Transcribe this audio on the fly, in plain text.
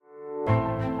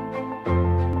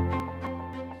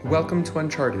Welcome to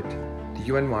Uncharted, the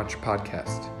UN Watch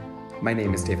podcast. My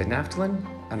name is David Naftalin,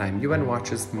 and I'm UN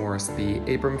Watch's Morris B.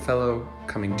 Abram Fellow,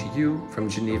 coming to you from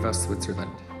Geneva,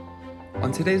 Switzerland. On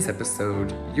today's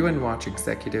episode, UN Watch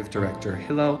Executive Director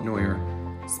Hillel Neuer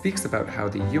speaks about how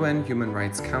the UN Human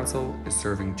Rights Council is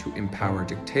serving to empower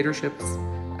dictatorships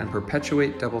and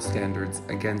perpetuate double standards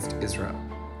against Israel.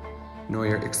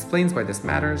 Neuer explains why this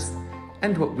matters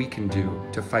and what we can do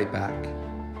to fight back.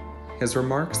 His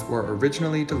remarks were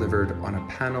originally delivered on a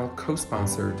panel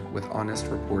co-sponsored with Honest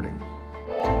Reporting.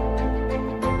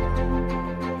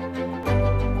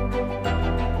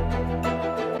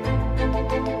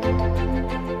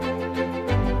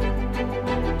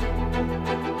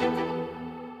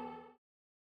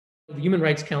 The Human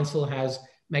Rights Council has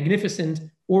magnificent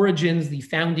origins. The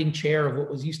founding chair of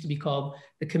what was used to be called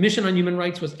the Commission on Human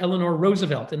Rights was Eleanor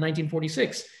Roosevelt in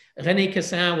 1946. René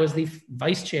Cassin was the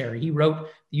vice chair. He wrote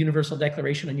the Universal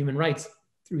Declaration on Human Rights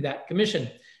through that commission.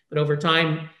 But over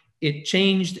time, it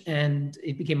changed and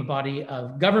it became a body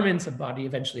of governments, a body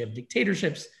eventually of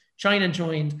dictatorships. China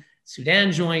joined,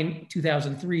 Sudan joined.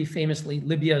 2003, famously,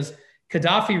 Libya's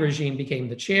Gaddafi regime became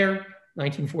the chair.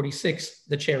 1946,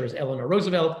 the chair is Eleanor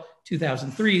Roosevelt.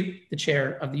 2003, the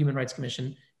chair of the Human Rights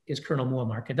Commission is Colonel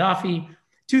Muammar Gaddafi.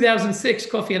 2006,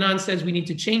 Kofi Annan says we need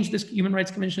to change this Human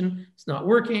Rights Commission. It's not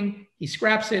working. He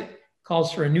scraps it,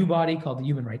 calls for a new body called the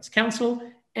Human Rights Council.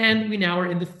 And we now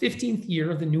are in the 15th year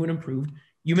of the new and improved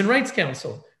Human Rights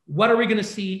Council. What are we going to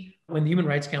see when the Human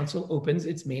Rights Council opens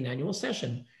its main annual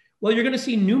session? Well, you're going to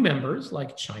see new members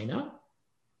like China,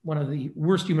 one of the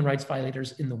worst human rights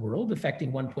violators in the world,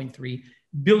 affecting 1.3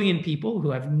 billion people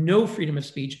who have no freedom of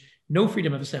speech, no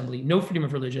freedom of assembly, no freedom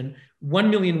of religion. 1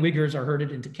 million Uyghurs are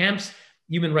herded into camps.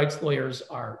 Human rights lawyers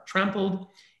are trampled,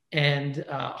 and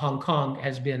Hong Kong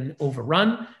has been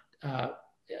overrun.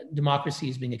 Democracy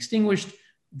is being extinguished.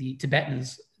 The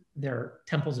Tibetans, their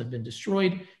temples have been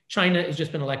destroyed. China has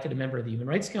just been elected a member of the Human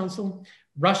Rights Council.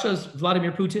 Russia's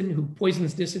Vladimir Putin, who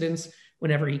poisons dissidents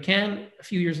whenever he can. A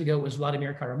few years ago, it was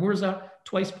Vladimir Kara-Murza,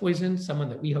 twice poisoned, someone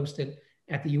that we hosted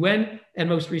at the UN. And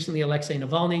most recently, Alexei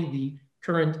Navalny, the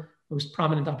current most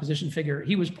prominent opposition figure.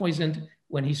 He was poisoned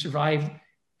when he survived,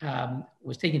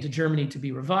 was taken to Germany to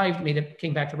be revived,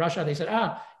 came back to Russia. They said,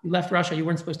 you left Russia. You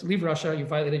weren't supposed to leave Russia. You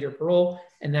violated your parole.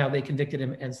 And now they convicted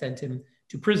him and sent him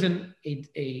to prison,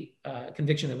 a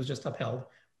conviction that was just upheld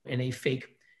in a fake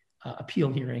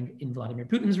appeal hearing in Vladimir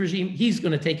Putin's regime. He's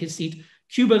going to take his seat.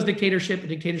 Cuba's dictatorship, a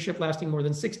dictatorship lasting more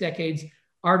than 6 decades.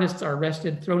 Artists are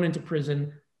arrested, thrown into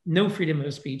prison, no freedom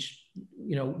of speech,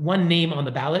 one name on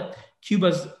the ballot.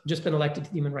 Cuba's just been elected to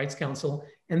the Human Rights Council.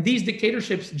 And these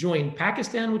dictatorships join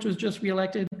Pakistan, which was just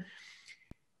reelected.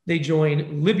 They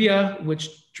join Libya,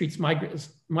 which treats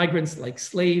migrants like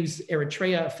slaves.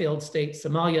 Eritrea, a failed state.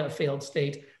 Somalia, a failed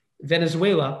state.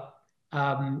 Venezuela,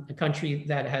 a country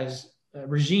that has the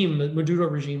Maduro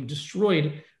regime,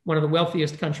 destroyed one of the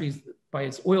wealthiest countries by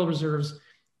its oil reserves.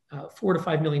 4 to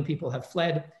 5 million people have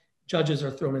fled. Judges are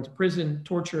thrown into prison,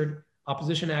 tortured.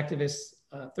 Opposition activists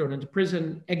thrown into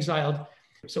prison, exiled.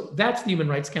 So that's the Human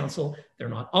Rights Council. They're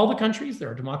not all the countries. There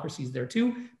are democracies there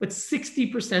too, but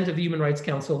 60% of the Human Rights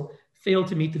Council failed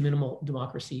to meet the minimal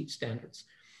democracy standards.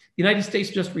 The United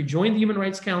States just rejoined the Human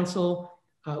Rights Council.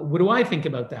 What do I think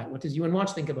about that? What does UN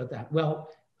Watch think about that? Well,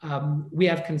 we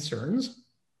have concerns,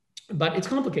 but it's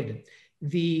complicated.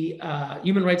 The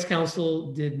Human Rights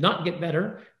Council did not get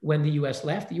better when the US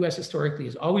left. The US historically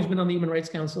has always been on the Human Rights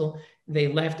Council. They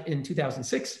left in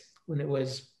 2006 when it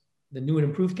was the new and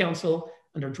improved council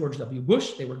under George W.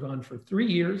 Bush. They were gone for 3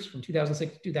 years, from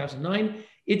 2006 to 2009.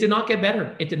 It did not get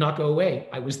better. It did not go away.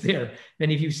 I was there.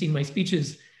 Many of you have seen my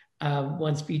speeches.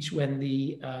 One speech when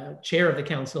the chair of the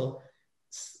council,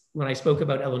 when I spoke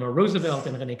about Eleanor Roosevelt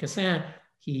and René Cassin,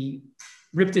 he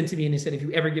ripped into me and he said, if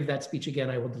you ever give that speech again,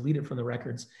 I will delete it from the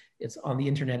records. It's on the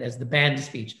internet as the banned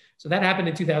speech. So that happened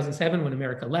in 2007 when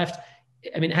America left.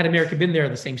 I mean, had America been there,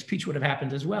 the same speech would have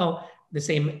happened as well, the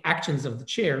same actions of the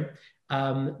chair.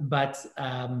 The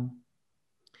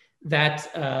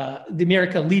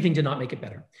America leaving did not make it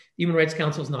better. The Human Rights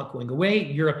Council is not going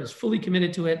away. Europe is fully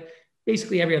committed to it.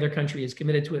 Basically, every other country is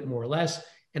committed to it more or less,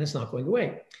 and it's not going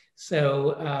away.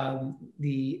 So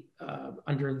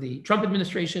under the Trump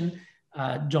administration,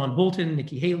 John Bolton,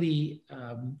 Nikki Haley,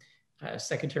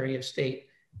 Secretary of State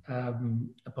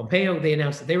Pompeo, they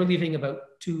announced that they were leaving about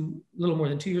little more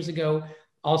than 2 years ago.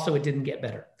 Also, it didn't get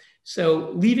better.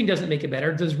 So leaving doesn't make it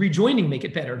better. Does rejoining make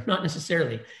it better? Not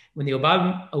necessarily. When the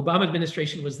Obama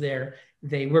administration was there,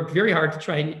 they worked very hard to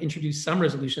try and introduce some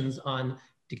resolutions on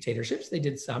dictatorships. They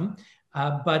did some,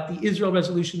 but the Israel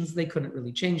resolutions, they couldn't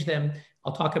really change them.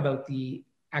 I'll talk about the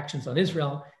actions on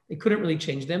Israel. They couldn't really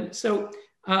change them. So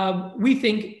we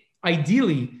think,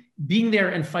 ideally, being there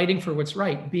and fighting for what's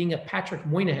right, being a Patrick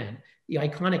Moynihan, the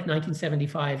iconic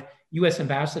 1975 US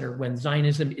ambassador when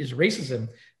Zionism is Racism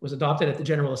was adopted at the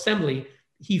General Assembly,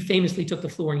 he famously took the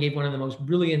floor and gave one of the most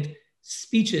brilliant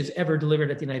speeches ever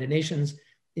delivered at the United Nations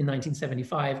in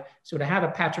 1975. So to have a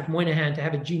Patrick Moynihan, to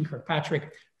have a Jeane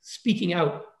Kirkpatrick speaking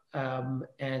out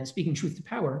and speaking truth to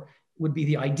power would be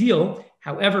the ideal.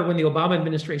 However, when the Obama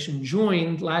administration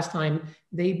joined last time,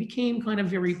 they became kind of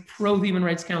very pro the Human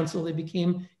Rights Council. They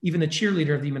became even the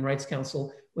cheerleader of the Human Rights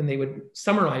Council. When they would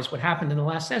summarize what happened in the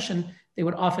last session, they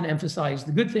would often emphasize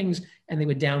the good things and they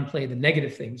would downplay the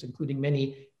negative things, including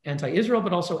many anti-Israel,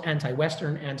 but also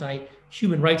anti-Western,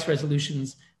 anti-human rights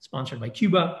resolutions sponsored by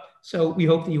Cuba. So we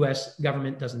hope the US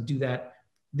government doesn't do that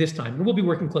this time. And we'll be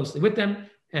working closely with them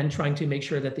and trying to make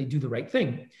sure that they do the right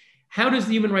thing. How does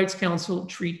the Human Rights Council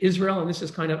treat Israel? And this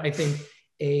is kind of, I think,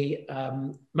 a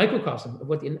microcosm of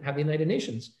how the United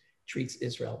Nations treats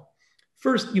Israel.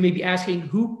 First, you may be asking,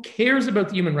 who cares about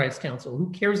the Human Rights Council? Who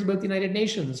cares about the United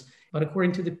Nations? But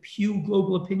according to the Pew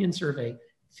Global Opinion Survey,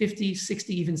 50,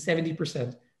 60, even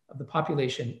 70% of the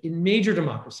population in major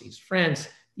democracies, France,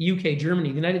 the UK, Germany,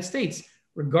 the United States,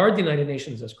 regard the United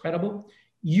Nations as credible.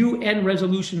 UN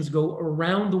resolutions go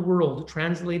around the world,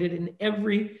 translated in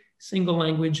every single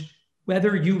language.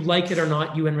 Whether you like it or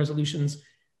not, UN resolutions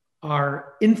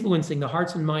are influencing the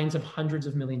hearts and minds of hundreds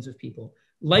of millions of people.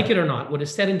 Like it or not, what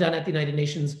is said and done at the United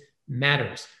Nations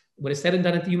matters. What is said and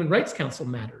done at the Human Rights Council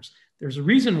matters. There's a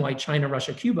reason why China,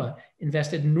 Russia, Cuba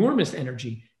invested enormous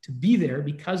energy to be there,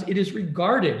 because it is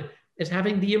regarded as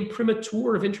having the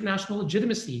imprimatur of international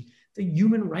legitimacy, the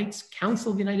Human Rights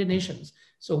Council of the United Nations.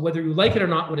 So whether you like it or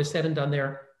not, what is said and done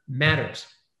there matters.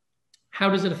 How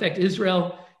does it affect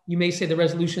Israel? You may say the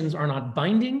resolutions are not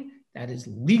binding. That is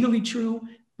legally true,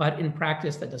 but in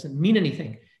practice, that doesn't mean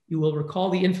anything. You will recall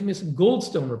the infamous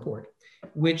Goldstone report,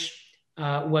 which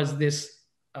was this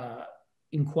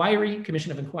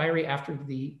commission of inquiry after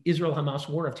the Israel-Hamas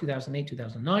war of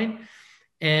 2008-2009.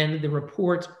 And the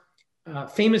report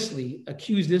famously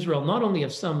accused Israel not only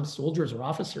of some soldiers or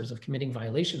officers of committing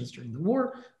violations during the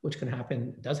war, which can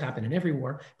happen, does happen in every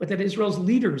war, but that Israel's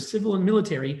leaders, civil and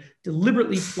military,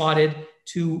 deliberately plotted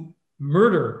to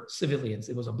murder civilians.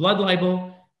 It was a blood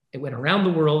libel. It went around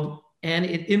the world, and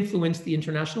it influenced the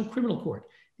International Criminal Court.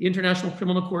 The International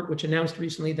Criminal Court, which announced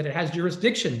recently that it has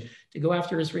jurisdiction to go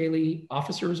after Israeli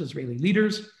officers, Israeli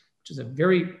leaders, which is a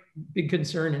very big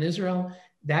concern in Israel,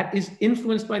 that is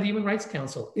influenced by the Human Rights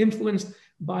Council, influenced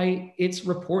by its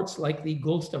reports like the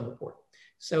Goldstone report.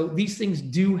 So these things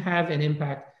do have an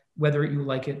impact, whether you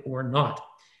like it or not.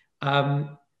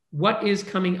 What is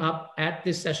coming up at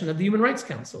this session of the Human Rights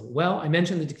Council? Well, I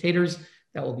mentioned the dictators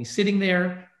that will be sitting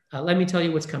there. Let me tell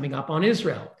you what's coming up on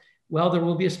Israel. Well, there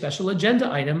will be a special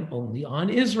agenda item only on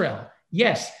Israel.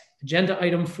 Yes, agenda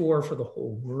item 4 for the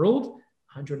whole world,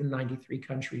 193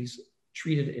 countries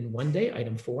treated in one day,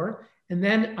 item 4. And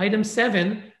then item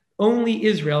 7, only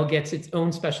Israel gets its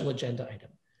own special agenda item.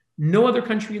 No other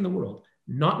country in the world,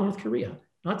 not North Korea,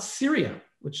 not Syria,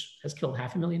 which has killed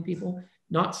 500,000 people,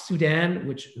 not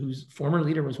Sudan, whose former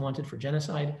leader was wanted for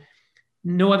genocide.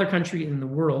 No other country in the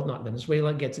world, not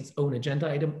Venezuela, gets its own agenda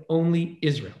item, only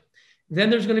Israel. Then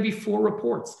there's going to be 4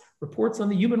 reports on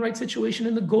the human rights situation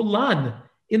in the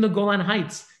Golan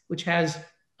Heights, which has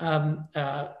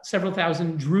several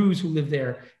thousand Druze who live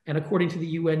there. And according to the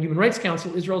UN Human Rights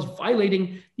Council, Israel's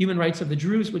violating human rights of the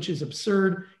Druze, which is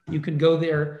absurd. You can go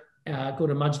there, go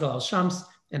to Majd al-Shams,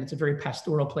 and it's a very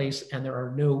pastoral place, and there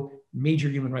are no major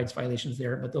human rights violations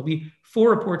there. But there'll be 4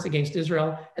 reports against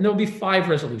Israel, and there'll be 5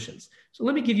 resolutions. So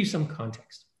let me give you some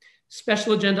context.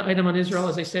 Special agenda item on Israel,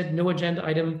 as I said, no agenda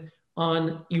item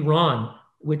on Iran,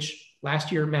 which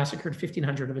last year massacred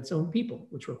 1,500 of its own people,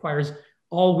 which requires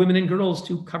all women and girls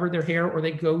to cover their hair or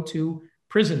they go to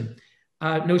prison.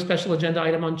 No special agenda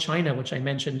item on China, which I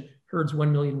mentioned, herds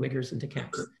 1 million Uyghurs into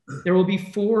camps. There will be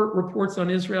 4 reports on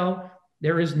Israel.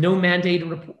 There is no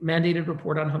mandated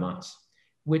report on Hamas,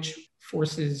 which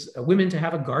forces women to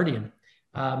have a guardian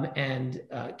and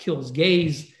kills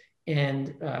gays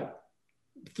and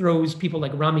throws people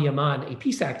like Rami Yaman, a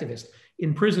peace activist,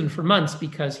 in prison for months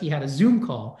because he had a Zoom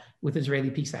call with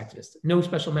Israeli peace activists. No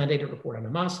special mandated report on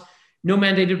Hamas. No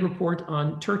mandated report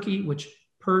on Turkey, which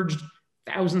purged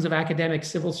thousands of academics,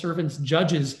 civil servants,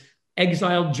 judges,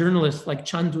 exiled journalists like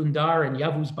Can Dündar and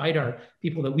Yavuz Baydar,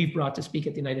 people that we've brought to speak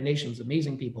at the United Nations,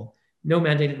 amazing people. No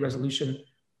mandated resolution,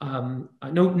 no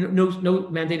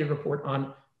mandated report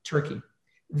on Turkey.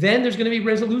 Then there's going to be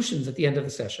resolutions at the end of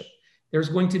the session. There's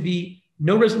going to be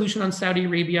no resolution on Saudi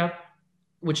Arabia,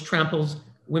 which tramples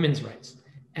women's rights.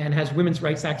 and has women's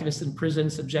rights activists in prison,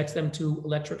 subjects them to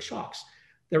electric shocks.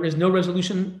 There is no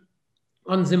resolution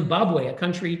on Zimbabwe, a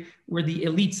country where the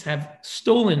elites have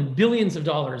stolen billions of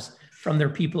dollars from their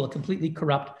people, a completely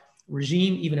corrupt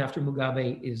regime, even after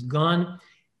Mugabe is gone.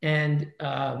 And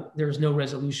there's no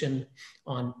resolution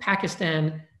on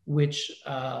Pakistan, which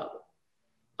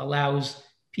allows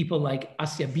people like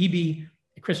Asia Bibi,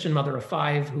 a Christian mother of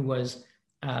 5, who was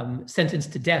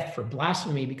sentenced to death for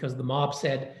blasphemy because the mob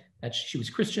said that she was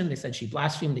Christian. They said she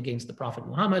blasphemed against the Prophet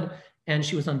Muhammad, and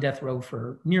she was on death row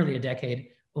for nearly a decade,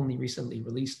 only recently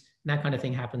released. And that kind of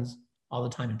thing happens all the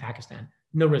time in Pakistan.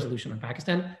 No resolution on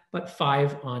Pakistan, but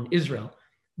 5 on Israel.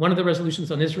 One of the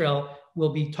resolutions on Israel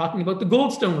will be talking about the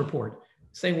Goldstone Report,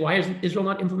 saying why is Israel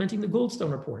not implementing the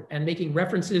Goldstone Report, and making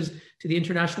references to the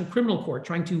International Criminal Court,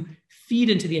 trying to feed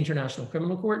into the International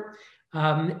Criminal Court.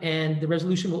 And the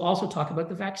resolution will also talk about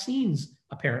the vaccines,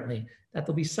 apparently, that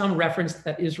there'll be some reference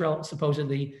that Israel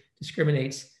supposedly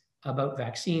discriminates about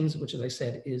vaccines, which, as I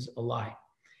said, is a lie.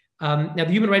 Now,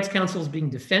 the Human Rights Council is being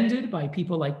defended by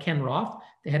people like Ken Roth,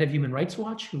 the head of Human Rights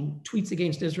Watch, who tweets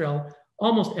against Israel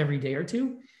almost every day or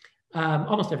two,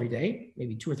 almost every day,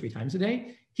 maybe 2 or 3 times a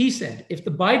day. He said, if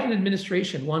the Biden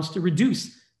administration wants to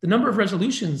reduce the number of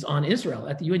resolutions on Israel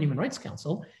at the UN Human Rights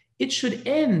Council, it should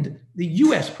end the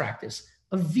US practice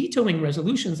of vetoing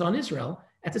resolutions on Israel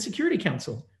at the Security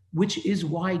Council, which is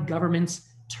why governments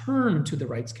turn to the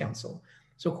Rights Council.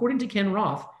 So according to Ken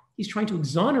Roth, he's trying to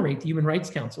exonerate the Human Rights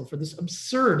Council for this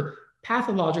absurd,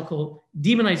 pathological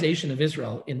demonization of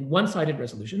Israel in one-sided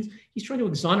resolutions. He's trying to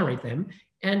exonerate them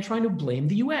and trying to blame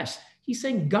the US. He's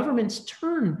saying governments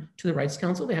turn to the Rights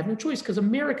Council. They have no choice because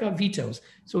America vetoes.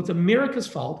 So it's America's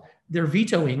fault. They're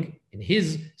vetoing, in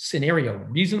his scenario,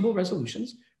 reasonable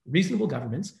resolutions, reasonable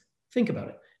governments. Think about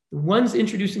it. The ones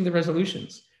introducing the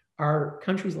resolutions are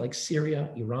countries like Syria,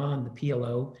 Iran, the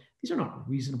PLO. These are not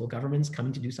reasonable governments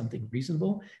coming to do something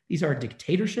reasonable. These are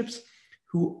dictatorships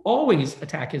who always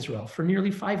attack Israel. For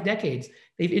nearly 5 decades,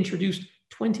 they've introduced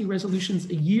 20 resolutions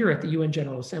a year at the UN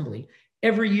General Assembly.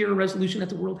 Every year, a resolution at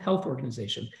the World Health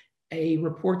Organization, a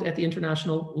report at the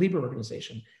International Labour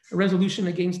Organization, a resolution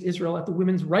against Israel at the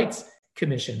Women's Rights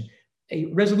Commission,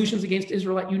 resolutions against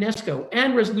Israel at UNESCO,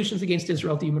 and resolutions against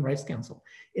Israel at the Human Rights Council.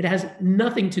 It has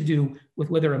nothing to do with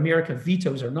whether America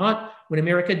vetoes or not. When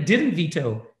America didn't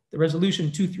veto the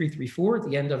resolution 2334 at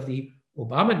the end of the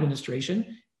Obama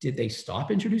administration, did they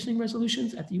stop introducing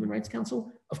resolutions at the Human Rights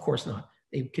Council? Of course not.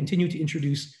 They continue to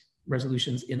introduce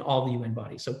resolutions in all the UN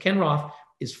bodies. So Ken Roth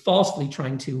is falsely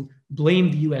trying to blame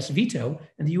the US veto,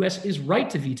 and the US is right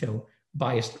to veto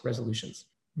biased resolutions.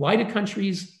 Why do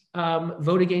countries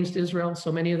vote against Israel,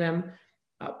 so many of them?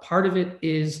 Part of it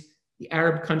is the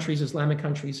Arab countries, Islamic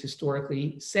countries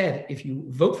historically said, if you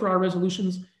vote for our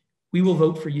resolutions, we will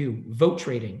vote for you. Vote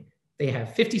trading. They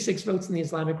have 56 votes in the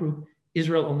Islamic group.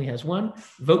 Israel only has 1.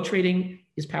 Vote trading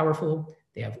is powerful.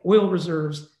 They have oil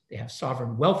reserves. They have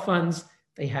sovereign wealth funds.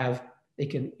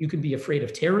 You can be afraid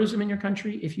of terrorism in your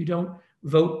country if you don't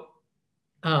vote.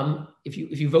 If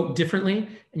you vote differently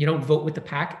and you don't vote with the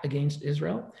pack against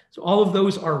Israel. So all of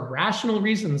those are rational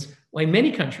reasons why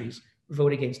many countries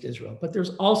vote against Israel. But there's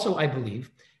also, I believe,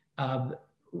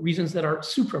 reasons that are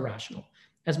supra-rational.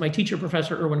 As my teacher,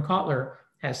 Professor Erwin Kotler,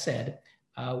 has said,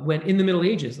 when in the Middle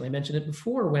Ages, and I mentioned it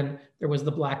before, when there was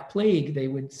the Black Plague, they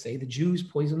would say the Jews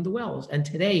poisoned the wells. And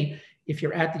today, if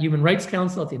you're at the Human Rights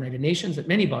Council, at the United Nations, at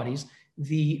many bodies,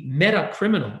 the meta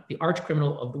criminal, the arch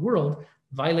criminal of the world,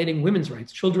 violating women's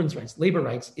rights, children's rights, labor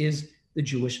rights, is the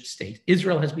Jewish state.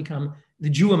 Israel has become the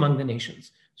Jew among the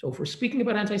nations. So if we're speaking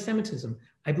about anti-Semitism,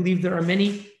 I believe there are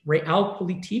many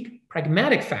realpolitik,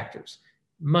 pragmatic factors,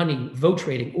 money, vote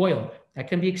trading, oil, that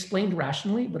can be explained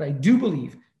rationally, but I do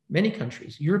believe many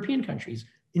countries, European countries,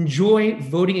 enjoy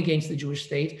voting against the Jewish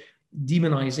state,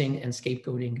 demonizing and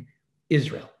scapegoating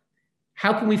Israel.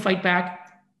 How can we fight back?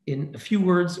 In a few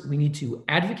words, we need to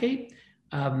advocate.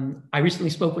 I recently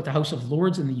spoke with the House of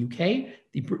Lords in the UK.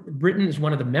 Britain is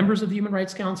one of the members of the Human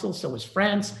Rights Council. So is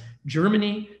France,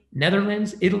 Germany,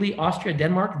 Netherlands, Italy, Austria,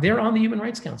 Denmark. They're on the Human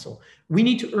Rights Council. We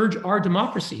need to urge our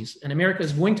democracies, and America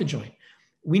is going to join.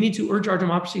 We need to urge our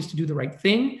democracies to do the right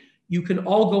thing. You can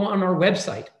all go on our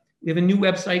website. We have a new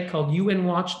website called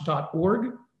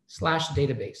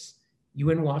unwatch.org/database.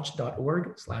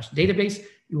 unwatch.org/database.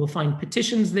 You will find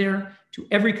petitions there to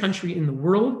every country in the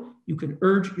world. You can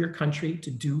urge your country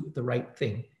to do the right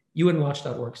thing.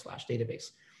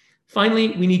 unwatch.org/database.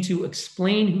 Finally, we need to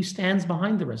explain who stands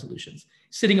behind the resolutions.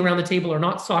 Sitting around the table are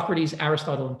not Socrates,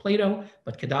 Aristotle, and Plato,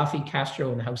 but Gaddafi, Castro,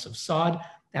 and the House of Saud.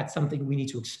 That's something we need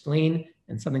to explain,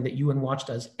 and something that UN Watch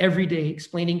does every day,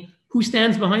 explaining who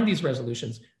stands behind these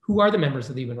resolutions, who are the members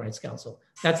of the Human Rights Council.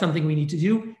 That's something we need to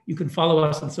do. You can follow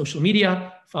us on social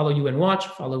media, follow UN Watch,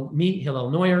 follow me, Hillel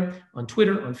Neuer, on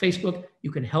Twitter, on Facebook.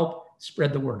 You can help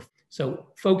spread the word. So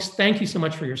folks, thank you so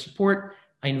much for your support.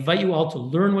 I invite you all to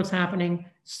learn what's happening.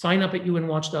 Sign up at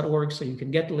unwatch.org so you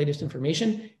can get the latest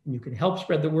information and you can help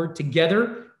spread the word.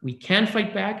 Together, we can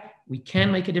fight back, we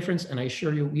can make a difference, and I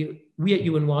assure you, we at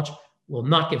UN Watch will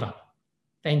not give up.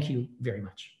 Thank you very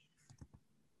much.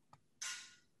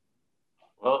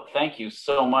 Well, thank you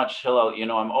so much, Hillel. You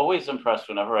know, I'm always impressed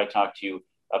whenever I talk to you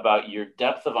about your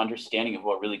depth of understanding of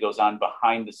what really goes on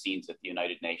behind the scenes at the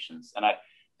United Nations. And I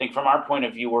think from our point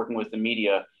of view, working with the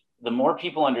media, the more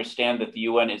people understand that the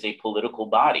UN is a political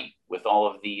body with all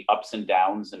of the ups and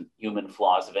downs and human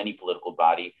flaws of any political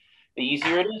body, the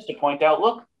easier it is to point out,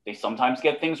 look, they sometimes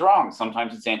get things wrong.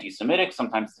 Sometimes it's anti-Semitic,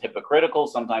 sometimes it's hypocritical,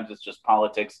 sometimes it's just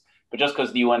politics. But just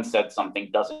because the UN said something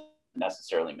doesn't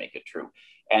necessarily make it true.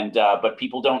 And but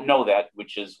people don't know that,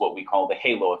 which is what we call the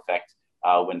halo effect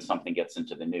when something gets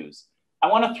into the news. I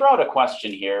want to throw out a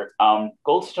question here.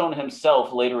 Goldstone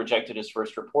himself later rejected his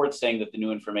first report, saying that the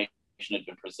new information had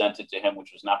been presented to him,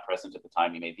 which was not present at the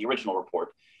time he made the original report.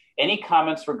 Any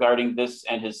comments regarding this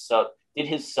and did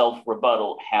his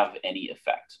self-rebuttal have any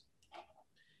effect?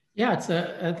 Yeah,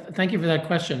 thank you for that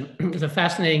question. It's a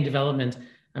fascinating development.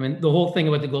 I mean, the whole thing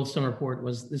about the Goldstone report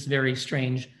was this very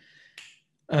strange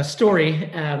story,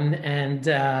 and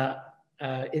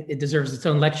it deserves its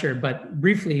own lecture. But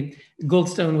briefly,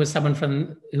 Goldstone was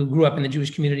someone who grew up in the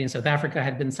Jewish community in South Africa,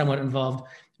 had been somewhat involved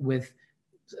with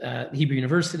Hebrew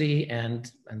University and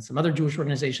some other Jewish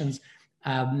organizations,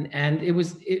 and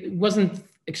it wasn't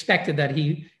expected that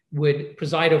he would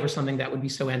preside over something that would be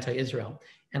so anti-Israel.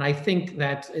 And I think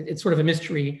that it's sort of a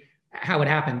mystery how it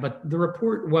happened. But the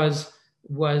report was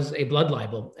a blood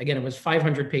libel. Again, it was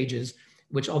 500 pages,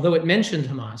 which, although it mentioned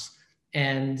Hamas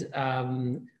and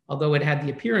although it had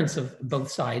the appearance of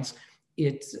both sides,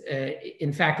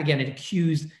 in fact, again, it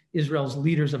accused Israel's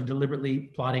leaders of deliberately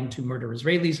plotting to murder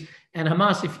Israelis. And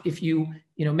Hamas, if you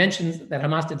mention that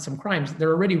Hamas did some crimes,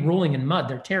 they're already rolling in mud.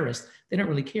 They're terrorists. They don't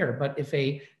really care. But if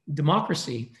a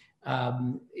democracy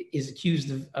is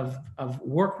accused of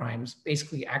war crimes,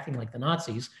 basically acting like the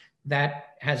Nazis,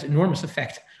 that has enormous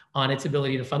effect on its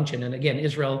ability to function. And again,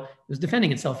 Israel was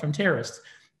defending itself from terrorists.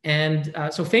 And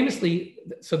so famously,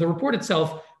 the report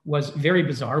itself was very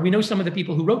bizarre. We know some of the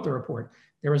people who wrote the report.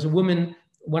 There was a woman,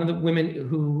 one of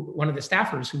the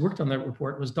staffers who worked on the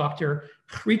report was Dr.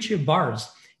 Grietje Bars,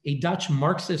 a Dutch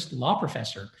Marxist law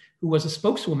professor who was a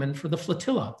spokeswoman for the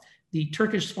flotilla, the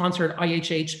Turkish-sponsored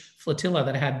IHH flotilla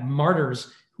that had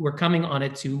martyrs who were coming on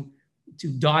it to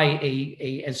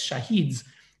die as shaheeds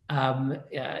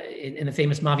in the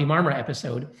famous Mavi Marmara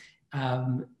episode.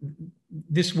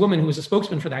 This woman who was a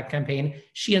spokesman for that campaign,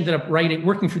 she ended up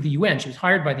working for the UN. She was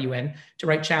hired by the UN to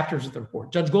write chapters of the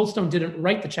report. Judge Goldstone didn't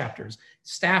write the chapters.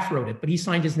 Staff wrote it, but he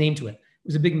signed his name to it. It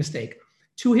was a big mistake.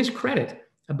 To his credit,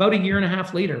 about a year and a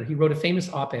half later, he wrote a famous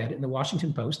op-ed in the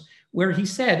Washington Post where he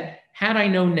said, had I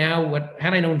known then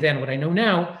what I know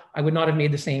now, I would not have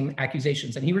made the same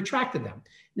accusations. And he retracted them.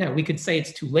 Now, we could say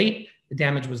it's too late. The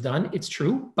damage was done. It's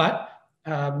true. But,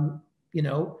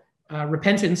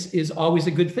 repentance is always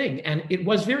a good thing. And it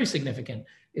was very significant.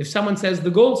 If someone says the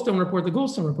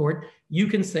Goldstone report, you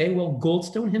can say, well,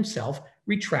 Goldstone himself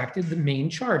retracted the main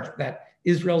charge that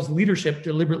Israel's leadership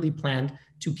deliberately planned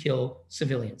to kill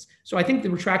civilians. So I think the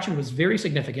retraction was very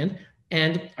significant.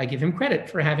 And I give him credit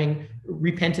for having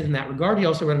repented in that regard. He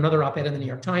also wrote another op-ed in the New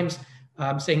York Times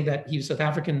saying that he was South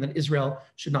African, that Israel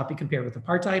should not be compared with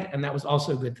apartheid. And that was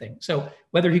also a good thing. So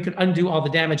whether he could undo all the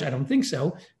damage, I don't think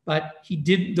so. But he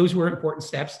did, those were important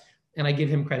steps. And I give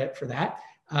him credit for that.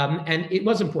 And it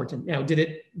was important. Now, did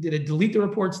it delete the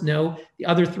reports? No. The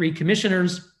other three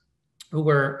commissioners who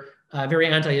were very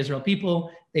anti-Israel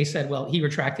people, they said, well, he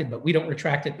retracted, but we don't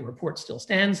retract it. The report still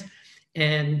stands.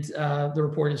 And the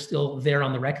report is still there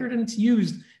on the record. And it's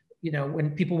used,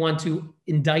 when people want to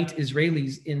indict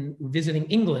Israelis in visiting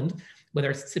England, whether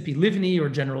it's Tzipi Livni or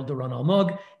General Doron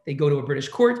Almog, they go to a British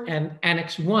court, and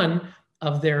Annex 1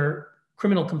 of their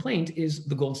criminal complaint is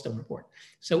the Goldstone report.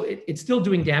 So it's still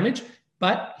doing damage,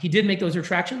 but he did make those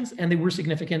retractions, and they were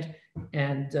significant,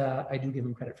 and I do give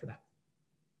him credit for that.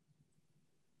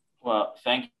 Well,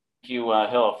 thank you,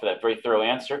 Hillel, for that very thorough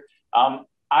answer.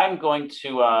 I'm going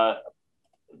to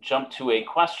jump to a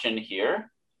question here.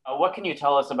 What can you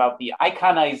tell us about the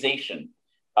iconization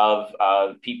of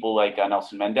people like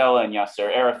Nelson Mandela and Yasser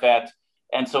Arafat?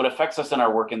 And so it affects us in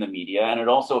our work in the media, and it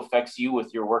also affects you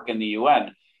with your work in the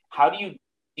UN. How do you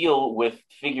deal with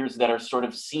figures that are sort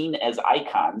of seen as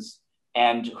icons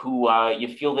and who you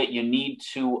feel that you need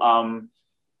to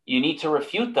you need to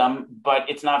refute them, but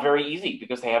it's not very easy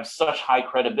because they have such high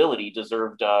credibility,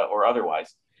 deserved or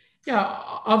otherwise. Yeah,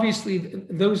 obviously,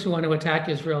 those who want to attack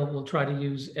Israel will try to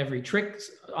use every trick.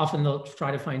 Often they'll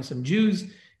try to find some Jews,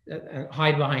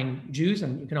 hide behind Jews,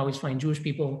 and you can always find Jewish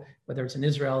people, whether it's in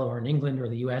Israel or in England or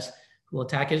the US, who will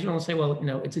attack Israel and say, well,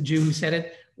 it's a Jew who said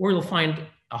it. Or you'll find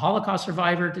a Holocaust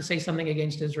survivor to say something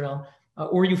against Israel,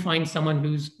 or you find someone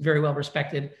who's very well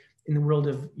respected in the world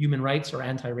of human rights or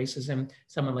anti-racism,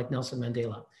 someone like Nelson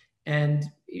Mandela. And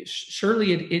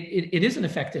surely it is an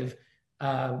effective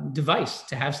device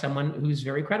to have someone who's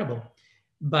very credible.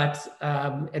 But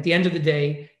at the end of the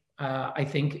day, I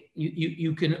think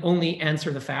you can only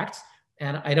answer the facts.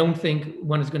 And I don't think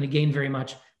one is going to gain very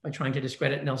much by trying to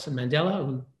discredit Nelson Mandela,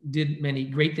 who did many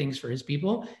great things for his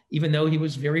people, even though he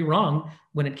was very wrong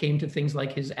when it came to things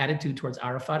like his attitude towards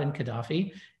Arafat and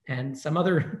Gaddafi and some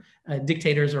other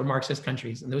dictators or Marxist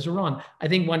countries. And those are wrong. I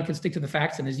think one can stick to the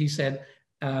facts. And as you said,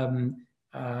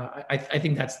 I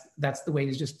think that's the way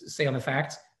to just say on the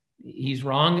facts. He's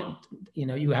wrong.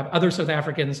 You have other South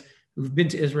Africans who've been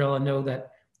to Israel and know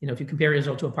that, if you compare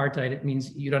Israel to apartheid, it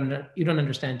means you don't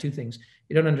understand two things.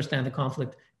 You don't understand the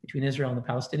conflict between Israel and the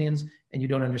Palestinians, and you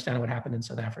don't understand what happened in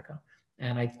South Africa.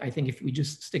 And I think if we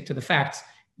just stick to the facts,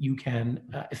 you can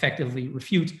effectively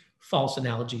refute false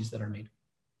analogies that are made.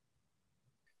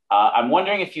 I'm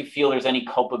wondering if you feel there's any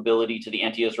culpability to the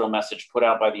anti-Israel message put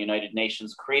out by the United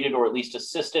Nations, created or at least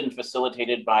assisted and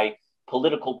facilitated by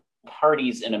political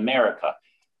parties in America.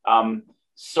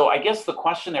 So I guess the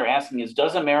question they're asking is,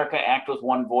 does America act with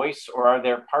one voice, or are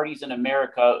there parties in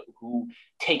America who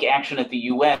take action at the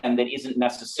UN that isn't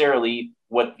necessarily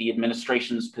what the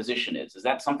administration's position is? Is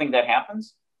that something that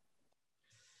happens?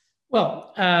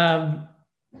 Well,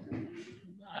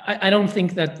 I don't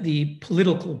think that the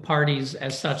political parties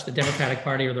as such, the Democratic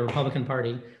Party or the Republican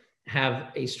Party,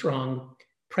 have a strong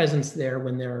presence there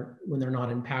when they're not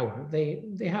in power. They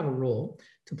have a role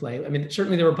to play. I mean,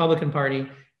 certainly the Republican Party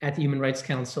at the Human Rights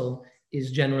Council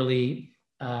is generally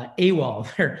AWOL.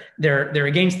 They're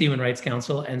against the Human Rights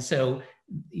Council, and so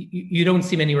you don't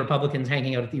see many Republicans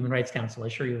hanging out at the Human Rights Council. I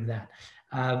assure you of that.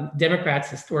 Democrats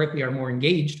historically are more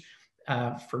engaged,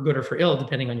 for good or for ill,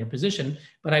 depending on your position.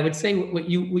 But I would say what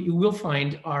you will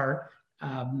find are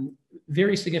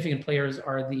very significant players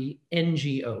are the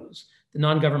NGOs, the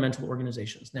non-governmental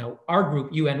organizations. Now, our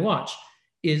group, UN Watch,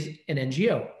 is an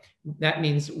NGO. That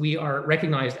means we are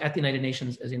recognized at the United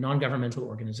Nations as a non-governmental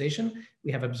organization.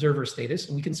 We have observer status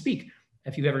and we can speak.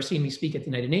 If you've ever seen me speak at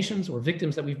the United Nations or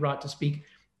victims that we've brought to speak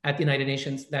at the United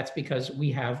Nations, that's because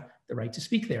we have the right to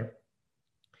speak there.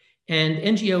 And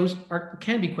NGOs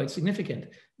can be quite significant.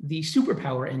 The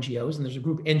superpower NGOs, and there's a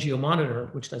group, NGO Monitor,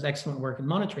 which does excellent work in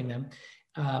monitoring them,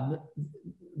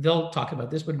 they'll talk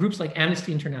about this, but groups like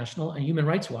Amnesty International and Human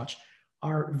Rights Watch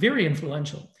are very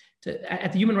influential.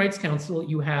 At the Human Rights Council,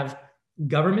 you have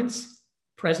governments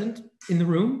present in the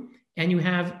room, and you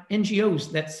have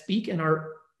NGOs that speak and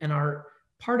are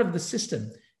part of the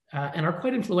system and are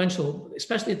quite influential,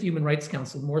 especially at the Human Rights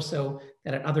Council, more so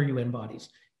than at other UN bodies.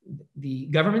 The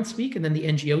governments speak and then the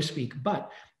NGOs speak,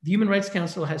 but the Human Rights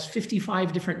Council has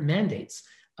 55 different mandates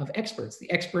of experts,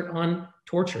 the expert on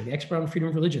torture, the expert on freedom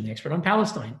of religion, the expert on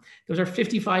Palestine. Those are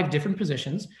 55 different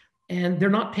positions, and they're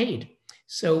not paid.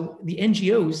 So the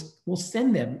NGOs will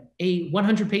send them a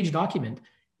 100-page document.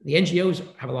 The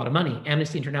NGOs have a lot of money.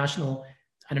 Amnesty International,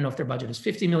 I don't know if their budget is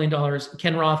 $50 million.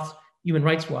 Ken Roth, Human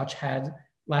Rights Watch, had,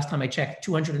 last time I checked,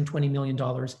 $220 million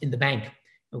in the bank.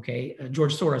 Okay,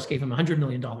 George Soros gave him $100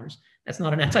 million. That's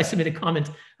not an anti-Semitic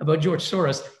comment about George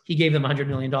Soros. He gave them $100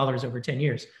 million over 10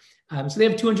 years. So they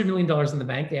have $200 million in the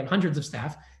bank. They have hundreds of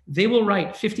staff. They will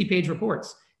write 50-page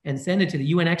reports and send it to the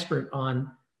UN expert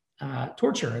on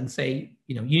torture and say,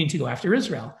 you need to go after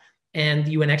Israel. And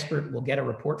the UN expert will get a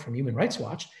report from Human Rights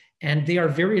Watch. And they are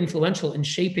very influential in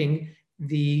shaping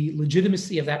the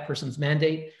legitimacy of that person's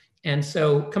mandate. And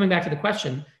so coming back to the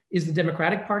question, is the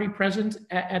Democratic Party present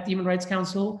at the Human Rights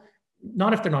Council?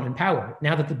 Not if they're not in power.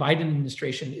 Now that the Biden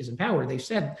administration is in power, they've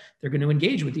said they're going to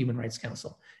engage with the Human Rights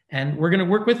Council. And we're going to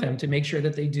work with them to make sure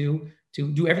that they do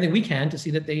everything we can to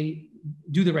see that they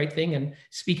do the right thing and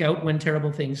speak out when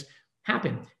terrible things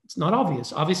happen. It's not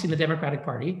obvious. Obviously, in the Democratic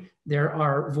Party, there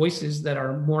are voices that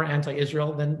are more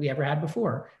anti-Israel than we ever had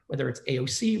before, whether it's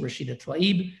AOC, Rashida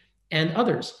Tlaib, and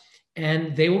others.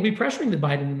 And they will be pressuring the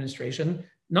Biden administration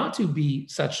not to be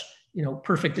such,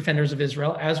 perfect defenders of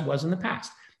Israel as was in the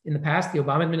past. In the past, the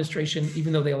Obama administration,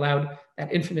 even though they allowed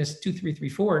that infamous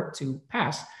 2334 to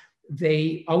pass,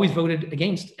 they always voted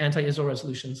against anti-Israel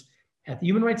resolutions at the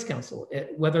Human Rights Council.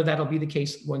 Whether that'll be the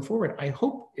case going forward, I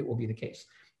hope it will be the case.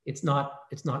 it's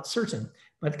not certain.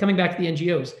 But coming back to the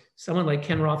NGOs, someone like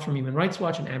Ken Roth from Human Rights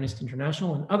Watch and Amnesty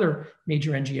International and other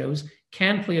major NGOs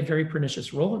can play a very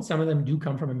pernicious role, and some of them do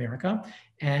come from America.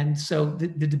 And so the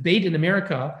debate in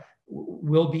America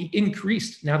will be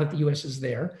increased now that the US is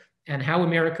there, and how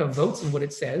America votes and what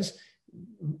it says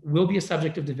will be a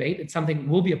subject of debate. It's something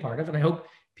we'll be a part of, and I hope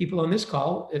people on this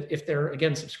call, if they're,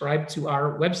 again, subscribed to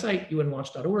our website,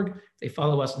 unwatch.org, they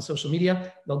follow us on social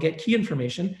media, they'll get key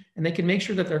information, and they can make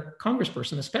sure that their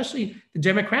congressperson, especially the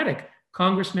Democratic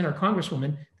congressman or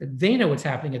congresswoman, that they know what's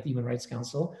happening at the Human Rights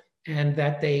Council and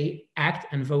that they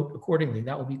act and vote accordingly.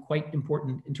 That will be quite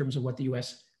important in terms of what the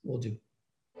US will do.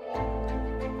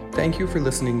 Thank you for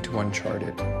listening to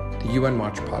Uncharted, the UN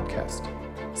Watch podcast.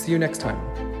 See you next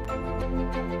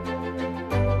time.